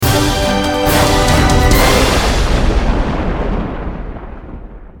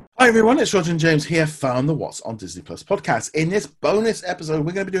Hi everyone, it's Roger and James here from the What's on Disney Plus podcast. In this bonus episode,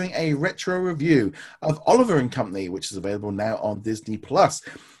 we're going to be doing a retro review of Oliver and Company, which is available now on Disney Plus.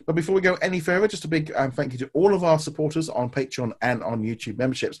 But before we go any further, just a big thank you to all of our supporters on Patreon and on YouTube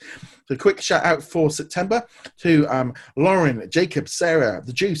memberships. So a quick shout out for September to Lauren, Jacob, Sarah,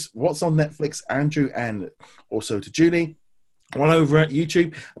 The Juice, What's on Netflix, Andrew, and also to Julie. One over at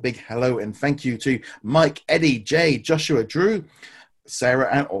YouTube, a big hello and thank you to Mike, Eddie, Jay, Joshua, Drew, Sarah,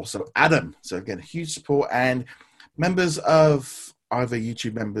 and also Adam. So again, huge support, and members of either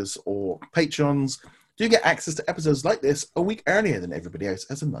YouTube members or Patrons do get access to episodes like this a week earlier than everybody else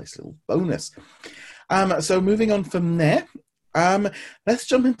as a nice little bonus. So moving on from there, let's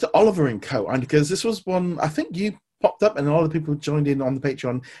jump into Oliver and Co. And because this was one, I think you popped up and a lot of people joined in on the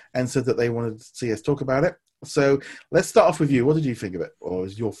Patreon and said that they wanted to see us talk about it. So let's start off with you. What did you think of it, or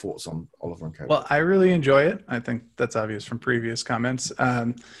is your thoughts on Oliver and Co? Well, I really enjoy it. I think that's obvious from previous comments.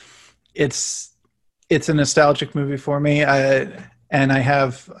 It's a nostalgic movie for me, and I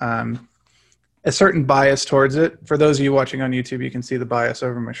have a certain bias towards it. For those of you watching on YouTube, you can see the bias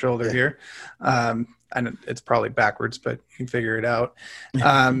over my shoulder here, and it's probably backwards, but you can figure it out.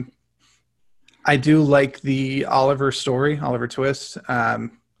 I do like the Oliver story, Oliver twist.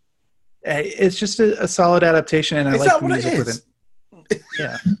 It's just a solid adaptation, and I like the music with it.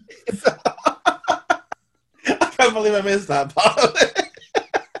 Yeah. I can't believe I missed that part of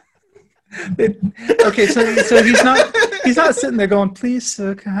it. Okay, so he's not sitting there going, "Please,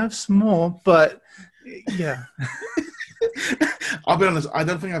 sir, can I have some more?" But yeah. I'll be honest, I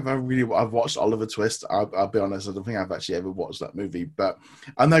don't think I've watched Oliver Twist. I'll be honest, I don't think I've actually ever watched that movie, but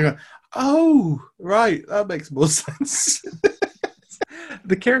I'm there going, oh, right, that makes more sense.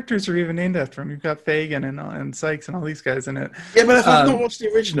 The characters are even named after him. You've got Fagin and Sykes and all these guys in it. Yeah, but if I've not watched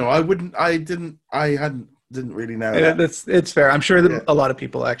the original, I didn't really know that. It's fair. I'm sure that a lot of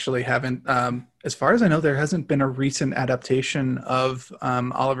people actually haven't. As far as I know, there hasn't been a recent adaptation of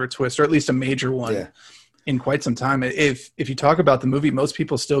Oliver Twist, or at least a major one, in quite some time. If you talk about the movie, most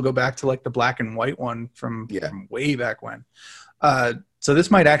people still go back to like the black and white one from way back when. So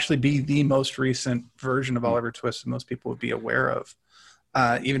this might actually be the most recent version of Oliver Twist that most people would be aware of.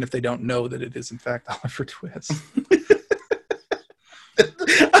 Even if they don't know that it is in fact Oliver Twist.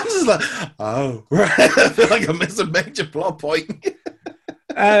 I'm just like, oh, right. I feel like I missed a major plot point.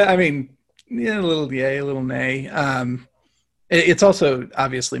 I mean, a little yay, a little nay. It's also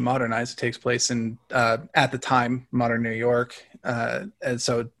obviously modernized. It takes place in at the time modern New York, and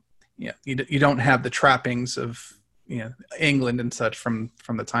so you don't have the trappings of England and such from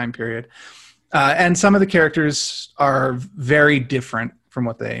the time period. And some of the characters are very different from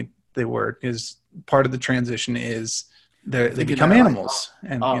what they were. Is part of the transition is they become animals,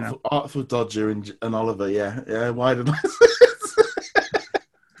 like, and Artful Dodger and Oliver. Yeah. Why did I?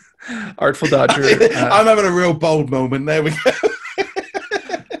 Artful Dodger. I'm having a real bold moment. There we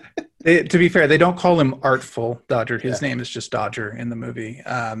go. To be fair, they don't call him Artful Dodger. His name is just Dodger in the movie.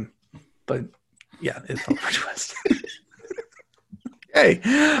 But yeah, it's Oliver Twist. Hey,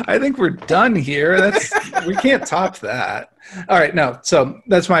 I think we're done here. We can't top that. All right, no. So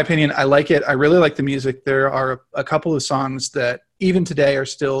that's my opinion. I like it. I really like the music. There are a couple of songs that even today are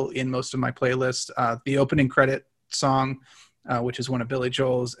still in most of my playlists. The opening credit song, which is one of Billy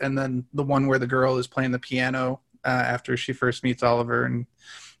Joel's, and then the one where the girl is playing the piano after she first meets Oliver and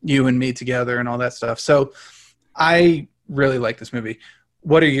You and Me Together and all that stuff. So I really like this movie.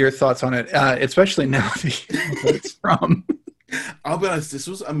 What are your thoughts on it, especially now that it's from? I'll be honest, this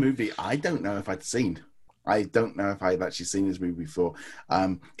was a movie I don't know if I'd seen. I don't know if I'd actually seen this movie before.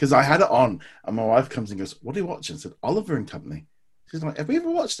 Because I had it on, and my wife comes and goes, what are you watching? I said, Oliver and Company. She's like, have we ever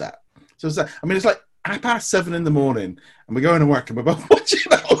watched that? So it's like, it's like 7:30 in the morning, and we're going to work, and we're both watching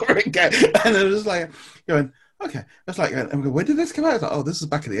Oliver and Company. And then just like going, okay. That's like, and we go, when did this come out? I was like, oh, this is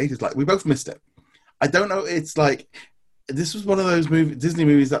back in the 80s. Like, we both missed it. I don't know. It's like, this was one of those Disney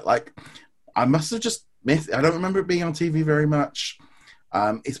movies that, like, I must have just missed. I don't remember it being on TV very much.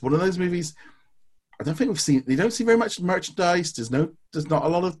 It's one of those movies I don't think we've seen. You don't see very much merchandise. There's not a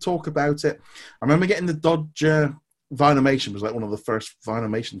lot of talk about it. I remember getting the Dodger Vinylmation, was like one of the first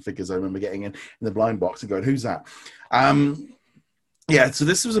Vinylmation figures I remember getting in the blind box and going, who's that? So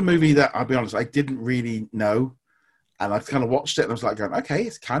this was a movie that, I'll be honest, I didn't really know. And I kind of watched it and I was like going, okay,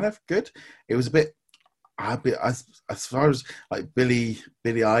 it's kind of good. It was a bit, as far as like Billy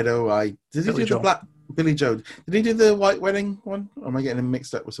Idol, Billy Joe. Did he do the White Wedding one? Or am I getting him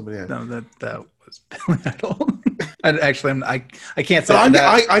mixed up with somebody else? No, that was Billy Idol. And actually, I can't say So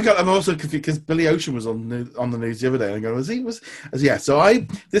that. I'm also confused because Billy Ocean was on the news the other day, and I go, yeah. So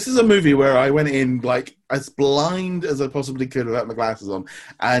this is a movie where I went in like as blind as I possibly could without my glasses on,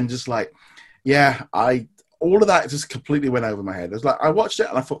 and just like, yeah, all of that just completely went over my head. It was like I watched it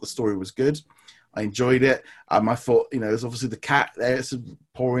and I thought the story was good. I enjoyed it. I thought, there's obviously the cat there. It's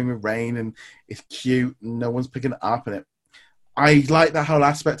pouring with rain and it's cute and no one's picking it up. And I like that whole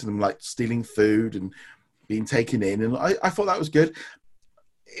aspect of them, like stealing food and being taken in. And I thought that was good.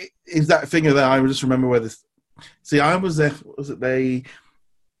 Is that thing that I just remember where this... See, I was there... I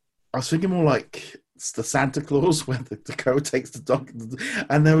was thinking more like the Santa Claus where the goat takes the dog.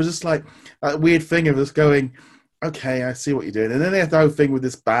 And there was just like that weird thing of us going, okay, I see what you're doing. And then they had the whole thing with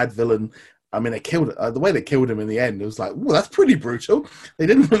this bad villain. I mean, they killed the way they killed him in the end. It was like, "Ooh, that's pretty brutal." They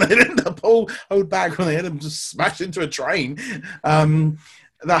didn't hold back when they had him just smash into a train. That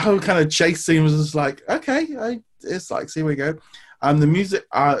whole kind of chase scene was just like, okay, it's like, see where we go. The music,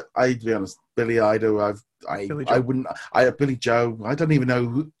 to be honest, Billy Idol, Billy Joe. I don't even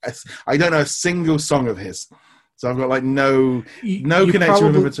know I don't know a single song of his, so I've got like no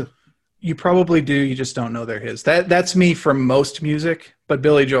connection with him. You probably do. You just don't know they're his. That's me for most music. But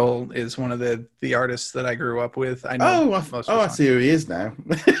Billy Joel is one of the artists that I grew up with. I know. I see who he is now.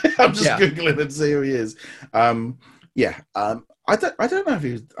 I'm just googling and see who he is. I don't know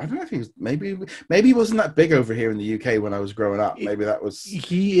if he was. Maybe he wasn't that big over here in the UK when I was growing up. Maybe that was.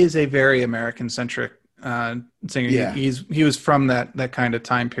 He is a very American centric singer. Yeah. He was from that kind of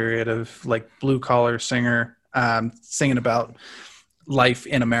time period of like blue collar singer singing about life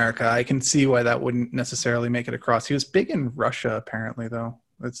in America. I can see why that wouldn't necessarily make it across. He was big in Russia, apparently, though.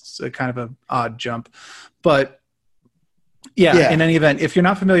 It's a kind of an odd jump. But yeah, in any event, if you're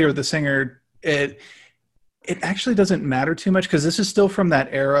not familiar with the singer, it actually doesn't matter too much because this is still from that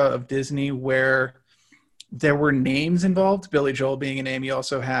era of Disney where there were names involved. Billy Joel being a name. You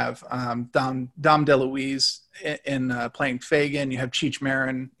also have Dom DeLuise in playing Fagin. You have Cheech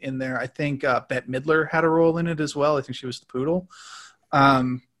Marin in there. I think Bette Midler had a role in it as well. I think she was the poodle.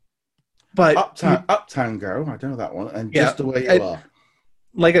 But Uptown Girl, I know that one, and Just the Way You Are.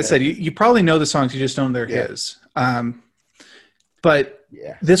 Like I said, you probably know the songs, you just don't know they're his. But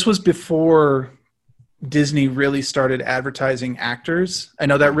this was before Disney really started advertising actors. I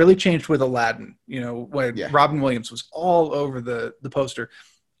know that really changed with Aladdin. When Robin Williams was all over the poster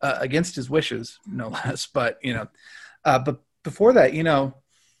against his wishes, no less. But but before that,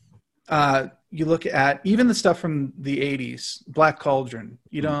 you look at even the stuff from the 80s, Black Cauldron.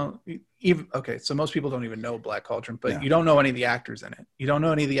 So most people don't even know Black Cauldron, but you don't know any of the actors in it. You don't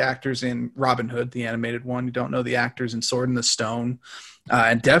know any of the actors in Robin Hood, the animated one. You don't know the actors in Sword in the Stone,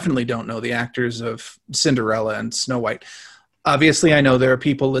 and definitely don't know the actors of Cinderella and Snow White. Obviously, I know there are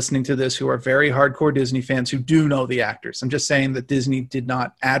people listening to this who are very hardcore Disney fans who do know the actors. I'm just saying that Disney did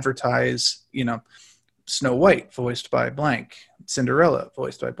not advertise, Snow White voiced by blank, Cinderella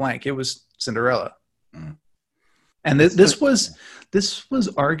voiced by blank. It was Cinderella. And this was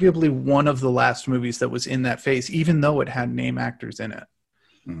arguably one of the last movies that was in that phase, even though it had name actors in it.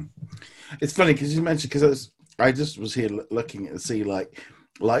 It's funny because you mentioned, because I just was here looking to see like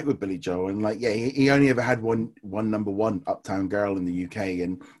with Billy Joel, and he only ever had one number one, Uptown Girl, in the UK,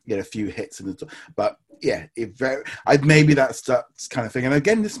 and he had a few hits in the but maybe that's kind of thing. And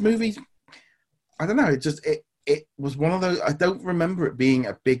again, this movie, I don't know, it was one of those, I don't remember it being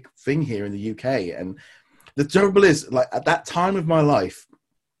a big thing here in the UK. And the trouble is, like, at that time of my life,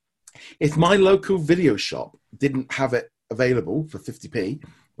 if my local video shop didn't have it available for 50p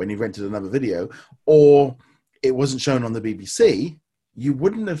when you rented another video, or it wasn't shown on the BBC, you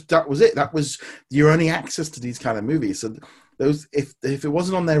wouldn't have, that was it. That was your only access to these kind of movies. So those, if it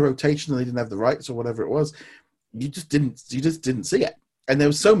wasn't on their rotation and they didn't have the rights or whatever it was, you just didn't see it. And there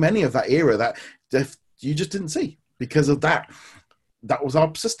was so many of that era that you just didn't see because of that. That was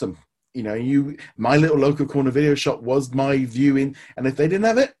our system. My little local corner video shop was my viewing, and if they didn't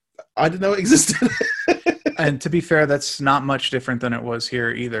have it, I didn't know it existed. And to be fair, that's not much different than it was here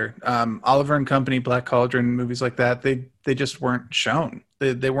either. Oliver and Company, Black Cauldron, movies like that, they just weren't shown.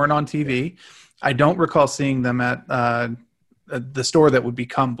 They weren't on TV. I don't recall seeing them at the store that would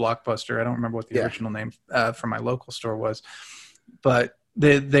become Blockbuster. I don't remember what the original name for my local store was, but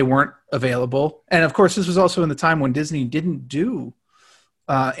they weren't available. And of course, this was also in the time when Disney didn't do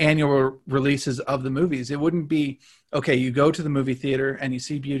annual releases of the movies. It wouldn't be, okay, you go to the movie theater and you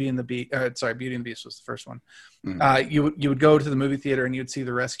see Beauty and the Beast. Beauty and the Beast was the first one. You would go to the movie theater and you'd see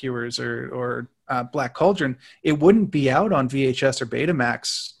The Rescuers or Black Cauldron. It wouldn't be out on VHS or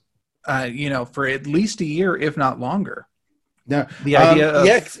Betamax, for at least a year, if not longer. No, The idea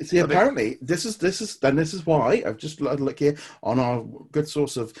yeah. of, See, apparently, this is why I've just had a look here on our good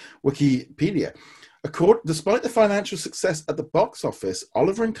source of Wikipedia. Despite the financial success at the box office,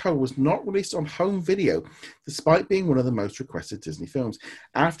 Oliver and Co. was not released on home video, despite being one of the most requested Disney films.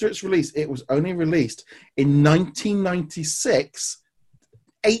 After its release, it was only released in 1996,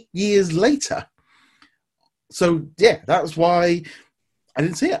 8 years later. So yeah, that's why I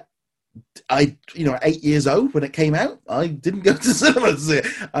didn't see it. 8 years old when it came out, I didn't go to cinema to see it.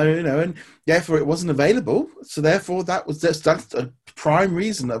 And therefore it wasn't available. So therefore that's a prime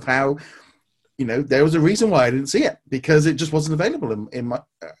reason of how, there was a reason why I didn't see it, because it just wasn't available in my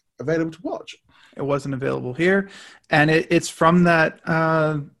available to watch. It wasn't available here, and it's from that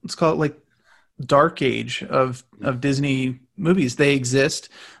let's call it like dark age of Disney movies. They exist.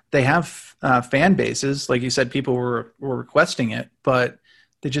 They have fan bases, like you said. People were requesting it, but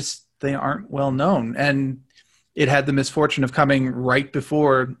they aren't well known, and it had the misfortune of coming right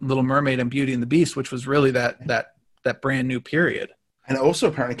before Little Mermaid and Beauty and the Beast, which was really that brand new period. And it also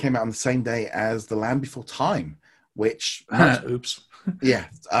apparently came out on the same day as The Land Before Time, which oops, yeah,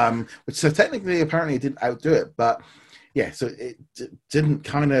 which so technically apparently it didn't outdo it, but yeah, so it didn't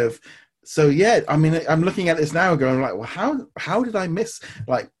kind of. So yeah, I mean, I'm looking at this now, going like, well, how did I miss?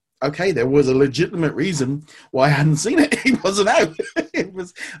 Like, okay, there was a legitimate reason why I hadn't seen it. It wasn't out. It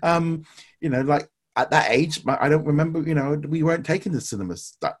was, like at that age, I don't remember. We weren't taking the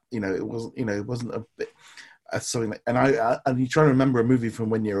cinemas. That it wasn't. It wasn't a bit. Something like, and you try to remember a movie from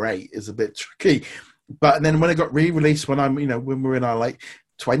when you're 8 is a bit tricky. But then when it got re-released when when we're in our late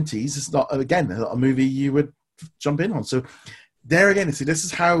 20s, it's not a movie you would jump in on. So there again, see, this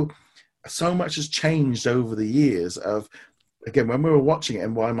is how so much has changed over the years of, again, when we were watching it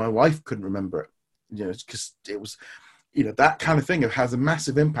and why my wife couldn't remember it, because it was, that kind of thing has a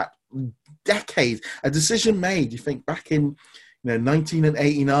massive impact. Decades, a decision made, you think back in,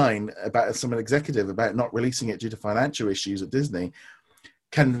 1989 about some executive about not releasing it due to financial issues at Disney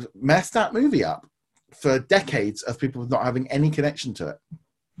can mess that movie up for decades of people not having any connection to it.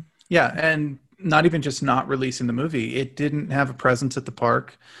 Yeah, and not even just not releasing the movie. It didn't have a presence at the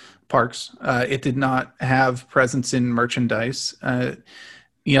parks. It did not have presence in merchandise.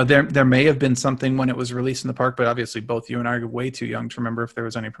 There may have been something when it was released in the park, but obviously both you and I are way too young to remember if there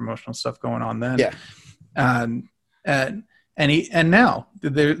was any promotional stuff going on then. Yeah. And now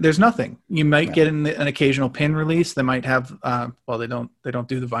there's nothing. You might get an occasional pin release. They might have, they don't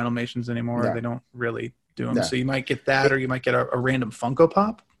do the Vinylmations anymore. No. They don't really do them. No. So you might get that, or you might get a random Funko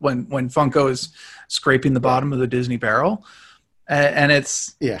Pop when Funko is scraping the bottom of the Disney barrel. And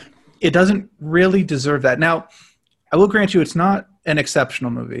it doesn't really deserve that. Now, I will grant you, it's not an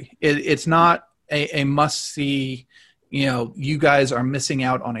exceptional movie. It's not a must-see. You guys are missing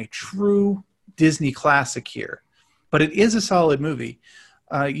out on a true Disney classic here. But it is a solid movie.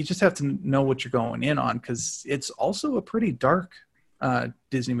 You just have to know what you're going in on, because it's also a pretty dark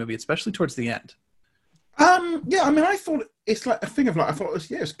Disney movie, especially towards the end. Yeah, I mean, I thought it's like a thing of like, I thought it was,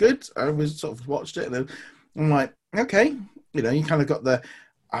 it's good. I was sort of watched it, and I'm like, okay, you kind of got the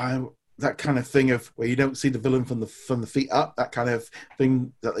that kind of thing of where you don't see the villain from the feet up, that kind of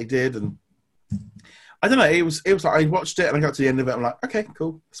thing that they did, and I don't know. It was like I watched it and I got to the end of it. I'm like, okay,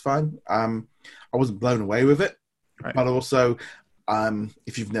 cool, it's fine. I wasn't blown away with it. Right. But also,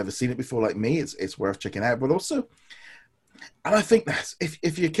 if you've never seen it before, like me, it's worth checking out. But also, and I think that's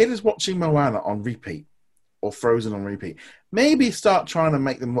if your kid is watching Moana on repeat or Frozen on repeat, maybe start trying to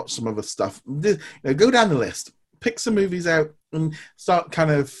make them watch some other stuff. Go down the list, pick some movies out, and start kind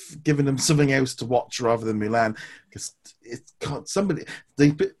of giving them something else to watch rather than Mulan, because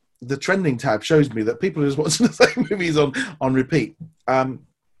the trending tab shows me that people are just watching the same movies on repeat.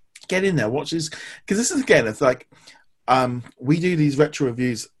 Get in there, watch this, because this is, again, it's like we do these retro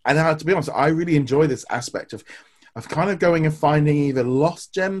reviews, and to be honest, I really enjoy this aspect of kind of going and finding either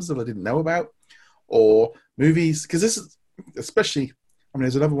lost gems that I didn't know about, or movies, because this is especially, I mean,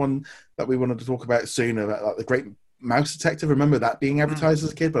 there's another one that we wanted to talk about soon about like The Great Mouse Detective. Remember that being advertised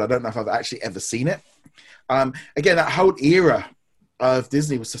as a kid, but I don't know if I've actually ever seen it. Again, that whole era of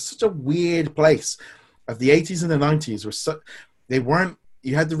Disney was such a weird place. Of the 80s and the 90s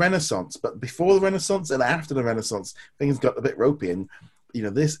you had the Renaissance, but before the Renaissance and after the Renaissance, things got a bit ropey, and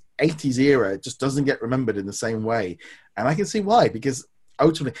this 80s era just doesn't get remembered in the same way. And I can see why, because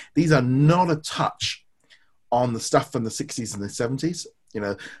ultimately these are not a touch on the stuff from the 60s and the 70s.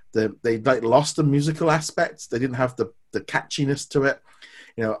 They like lost the musical aspects. They didn't have the catchiness to it.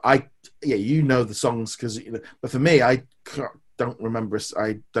 The songs, because but for me, I don't remember.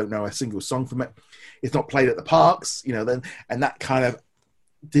 I don't know a single song from it. It's not played at the parks. Then, and that kind of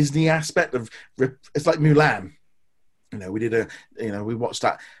Disney aspect of, it's like Mulan. We did we watched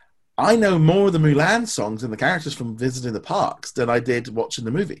that. I know more of the Mulan songs and the characters from visiting the parks than I did watching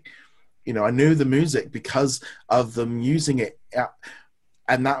the movie. I knew the music because of them using it,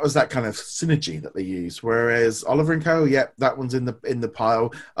 and that was that kind of synergy that they use. Whereas Oliver and Co, that one's in the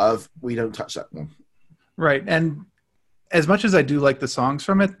pile of we don't touch that one. Right, and as much as I do like the songs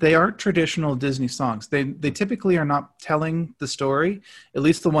from it, they aren't traditional Disney songs. They typically are not telling the story. At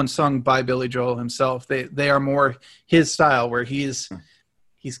least the one sung by Billy Joel himself. They are more his style, where he's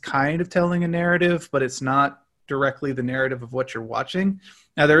kind of telling a narrative, but it's not directly the narrative of what you're watching.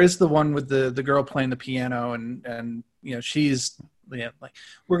 Now there is the one with the girl playing the piano, and she's like,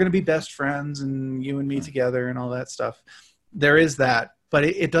 we're going to be best friends and you and me together and all that stuff. There is that, but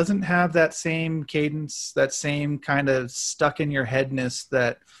it doesn't have that same cadence, that same kind of stuck in your headness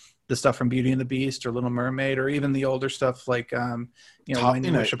that the stuff from Beauty and the Beast or Little Mermaid, or even the older stuff like When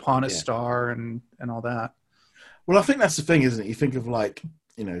You Wish Upon a Star and all that. Well, I think that's the thing, isn't it? You think of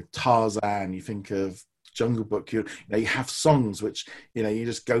Tarzan, you think of Jungle Book, you have songs which you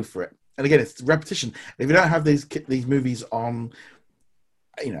just go for it. And again, it's repetition. If you don't have these movies on,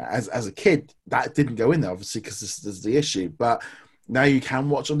 as a kid, that didn't go in there obviously because this is the issue. But now you can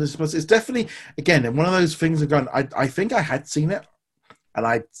watch on Disney Plus. It's definitely, again, one of those things. I think I had seen it, and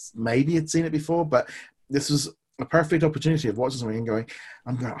I maybe had seen it before, but this was a perfect opportunity of watching something and going,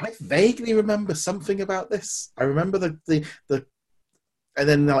 I vaguely remember something about this. I remember the and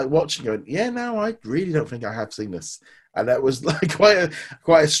then watching, going, no, I really don't think I have seen this. And that was quite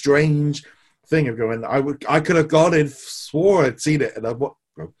a strange thing of going, I could have gone and swore I'd seen it, and I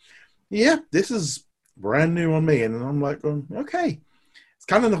this is brand new on me. And I'm like, okay. It's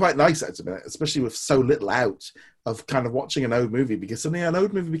kind of quite nice at the minute, especially with so little out of kind of watching an old movie, because suddenly an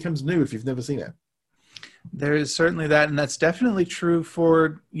old movie becomes new if you've never seen it. There is certainly that, and that's definitely true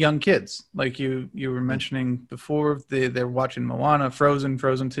for young kids. Like you were mentioning before, they're watching Moana, Frozen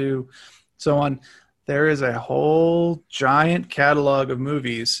 2, so on. There is a whole giant catalog of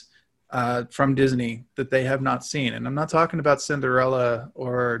movies from Disney that they have not seen. And I'm not talking about Cinderella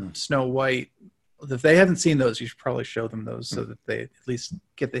or Snow White. If they haven't seen those, you should probably show them those so that they at least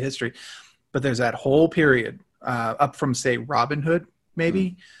get the history. But there's that whole period up from, say, Robin Hood,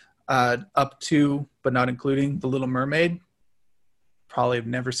 maybe, up to, but not including, The Little Mermaid. Probably have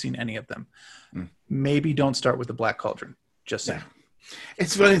never seen any of them. Maybe don't start with The Black Cauldron. Just saying.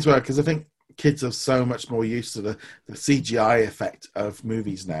 It's funny as well, because I think kids are so much more used to the CGI effect of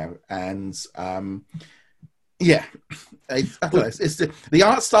movies now. And I don't know, it's the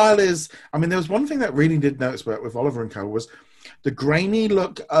art style is, there was one thing that really did notice with Oliver and Co was the grainy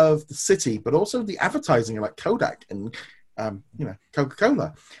look of the city, but also the advertising like Kodak and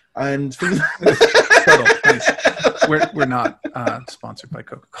Coca-Cola and things. We're not sponsored by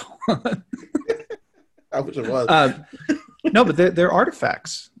Coca-Cola. I wish it was. No, but they're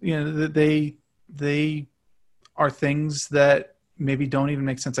artifacts. They are things that maybe don't even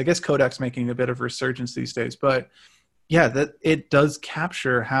make sense. I guess Kodak's making a bit of a resurgence these days, but that it does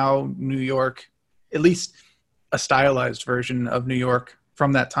capture how New York, at least a stylized version of New York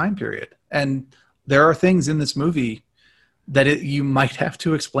from that time period. And there are things in this movie that you might have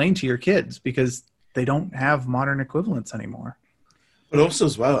to explain to your kids because they don't have modern equivalents anymore. But also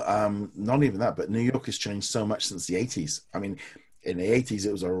as well, not even that, but New York has changed so much since the 80s. In the 80s,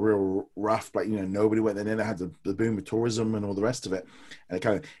 it was a real rough, nobody went there. Then it had the boom of tourism and all the rest of it.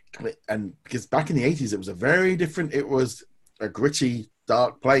 And and because back in the 80s, it was a very different, it was a gritty,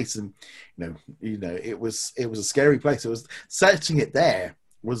 dark place. And, it was a scary place. It was setting it there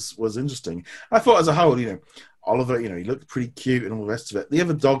was interesting. I thought as a whole, Oliver, he looked pretty cute and all the rest of it. The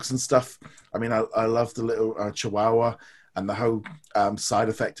other dogs and stuff, I love the little Chihuahua and the whole side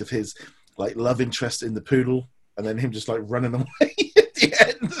effect of his love interest in the poodle, and then him just running away at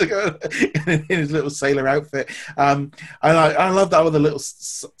the end in his little sailor outfit. I love that with the little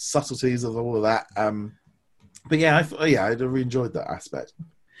subtleties of all of that. But I really enjoyed that aspect.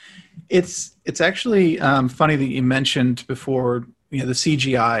 It's actually funny that you mentioned before, the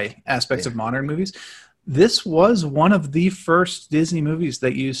CGI aspects of modern movies. This was one of the first Disney movies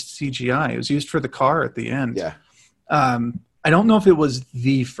that used CGI. It was used for the car at the end. Yeah. I don't know if it was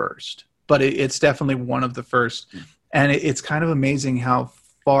the first, but it's definitely one of the first. And it's kind of amazing how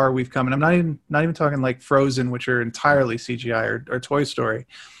far we've come. And I'm not even talking like Frozen, which are entirely CGI, or Toy Story,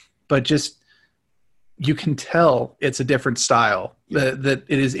 but just you can tell it's a different style, that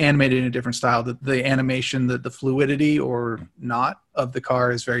it is animated in a different style, that the animation, the fluidity or not of the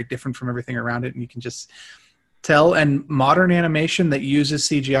car is very different from everything around it. And you can just tell. And modern animation that uses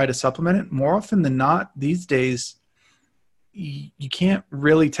CGI to supplement it, more often than not these days, you can't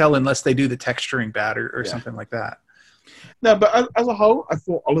really tell unless they do the texturing bad or something like that. No, but as a whole, I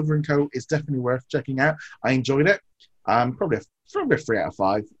thought Oliver and Co. is definitely worth checking out. I enjoyed it. Probably a 3 out of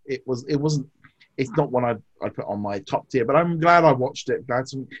 5. It's not one I'd put on my top tier, but I'm glad I watched it. Glad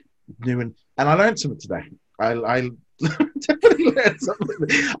some new and I learned something today. I definitely learned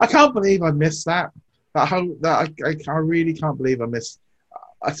something. I can't believe I missed that. I really can't believe I missed.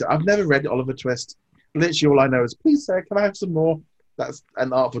 I've never read Oliver Twist. Literally, all I know is, please, sir, can I have some more? That's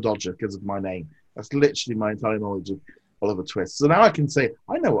an Artful Dodger because of my name. That's literally my entire knowledge of Oliver Twist. So now I can say,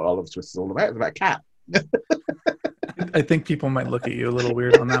 I know what Oliver Twist is all about. It's about a cat. I think people might look at you a little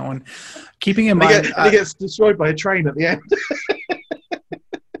weird on that one. Keeping in mind... he gets destroyed by a train at the end.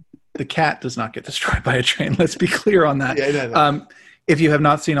 The cat does not get destroyed by a train. Let's be clear on that. Yeah, no. If you have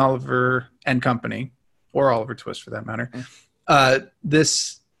not seen Oliver and Company, or Oliver Twist for that matter,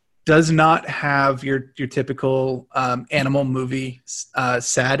 this does not have your typical animal movie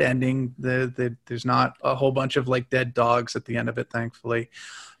sad ending. There's not a whole bunch of like dead dogs at the end of it, thankfully.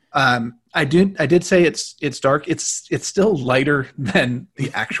 I did say it's dark. It's still lighter than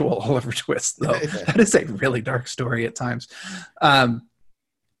the actual Oliver Twist, though. That is a really dark story at times.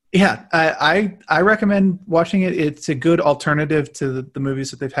 Yeah, I recommend watching it. It's a good alternative to the movies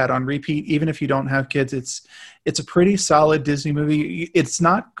that they've had on repeat. Even if you don't have kids, it's a pretty solid Disney movie. It's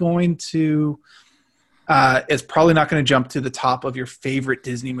not going to, it's probably not going to jump to the top of your favorite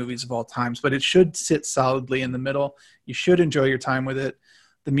Disney movies of all times, but it should sit solidly in the middle. You should enjoy your time with it.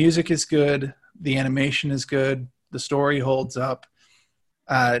 The music is good. The animation is good. The story holds up.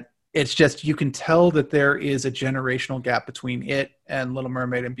 It's just, you can tell that there is a generational gap between it and Little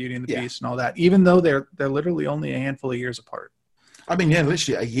Mermaid and Beauty and the Beast and all that, even though they're literally only a handful of years apart. I mean, yeah,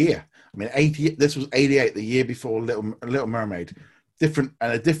 literally a year. I mean, this was 88, the year before Little Mermaid. Different.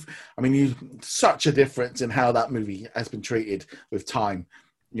 I mean, such a difference in how that movie has been treated with time.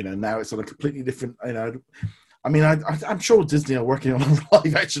 You know, now it's on a completely different, you know. I mean, I'm sure Disney are working on a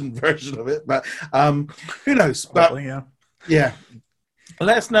live action version of it, but who knows? Probably, but yeah.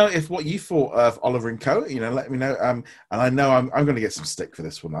 Let us know what you thought of Oliver and Co. You know, let me know. And I know I'm going to get some stick for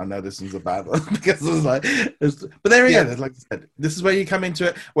this one. I know this one's a bad one because but there we go. Like I said, this is where you come into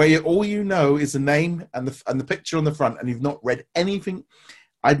it, where all you know is the name and the picture on the front, and you've not read anything.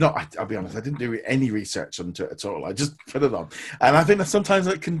 I'll be honest, I didn't do any research onto it at all. I just put it on, and I think that sometimes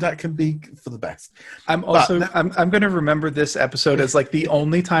that can be for the best. I'm going to remember this episode as like the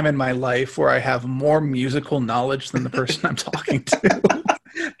only time in my life where I have more musical knowledge than the person I'm talking to.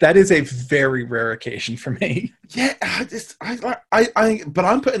 That is a very rare occasion for me. Yeah, but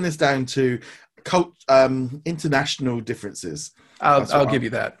I'm putting this down to international differences. I'll give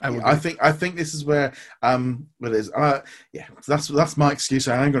you that. I think this is where it is. Yeah, that's my excuse.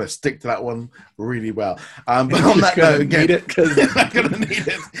 I'm going to stick to that one really well. But on that note, again, I'm going to need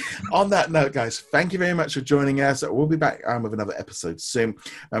it. On that note, guys, thank you very much for joining us. We'll be back with another episode soon.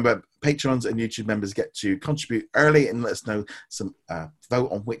 Remember, patrons and YouTube members get to contribute early and let us know some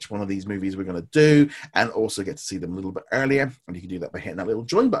vote on which one of these movies we're going to do, and also get to see them a little bit earlier. And you can do that by hitting that little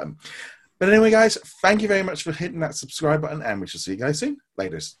join button. But anyway, guys, thank you very much for hitting that subscribe button, and we shall see you guys soon.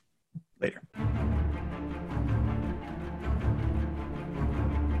 Later.